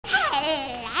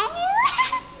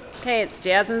Okay, it's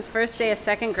Jasmine's first day of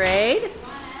second grade.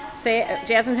 Say,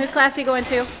 Jasmine, whose class are you going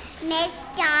to? Miss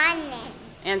Donna.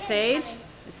 And Sage?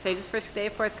 It's Sage's first day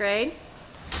of fourth grade.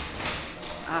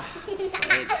 Ah,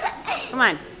 Sage. Come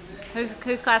on.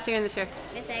 Whose class are you in this year?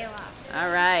 Miss Ayla.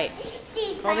 All right.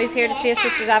 Colby's here to see his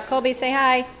sister's off. Colby, say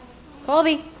hi.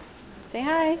 Colby, say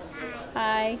hi.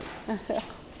 Hi.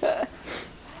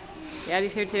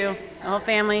 Daddy's here too. The whole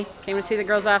family came to see the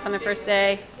girls off on their first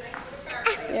day.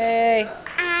 Yay.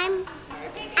 I'm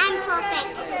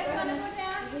perfect.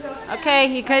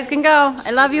 Okay, you guys can go.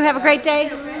 I love you. Have a great day.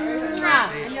 Hold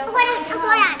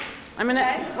on. I'm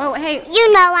gonna. Whoa, hey.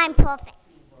 You know I'm perfect.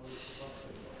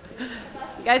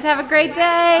 You guys have a great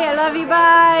day. I love you.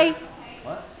 Bye.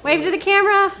 Wave to the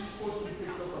camera.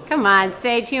 Come on,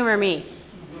 Sage, humor me.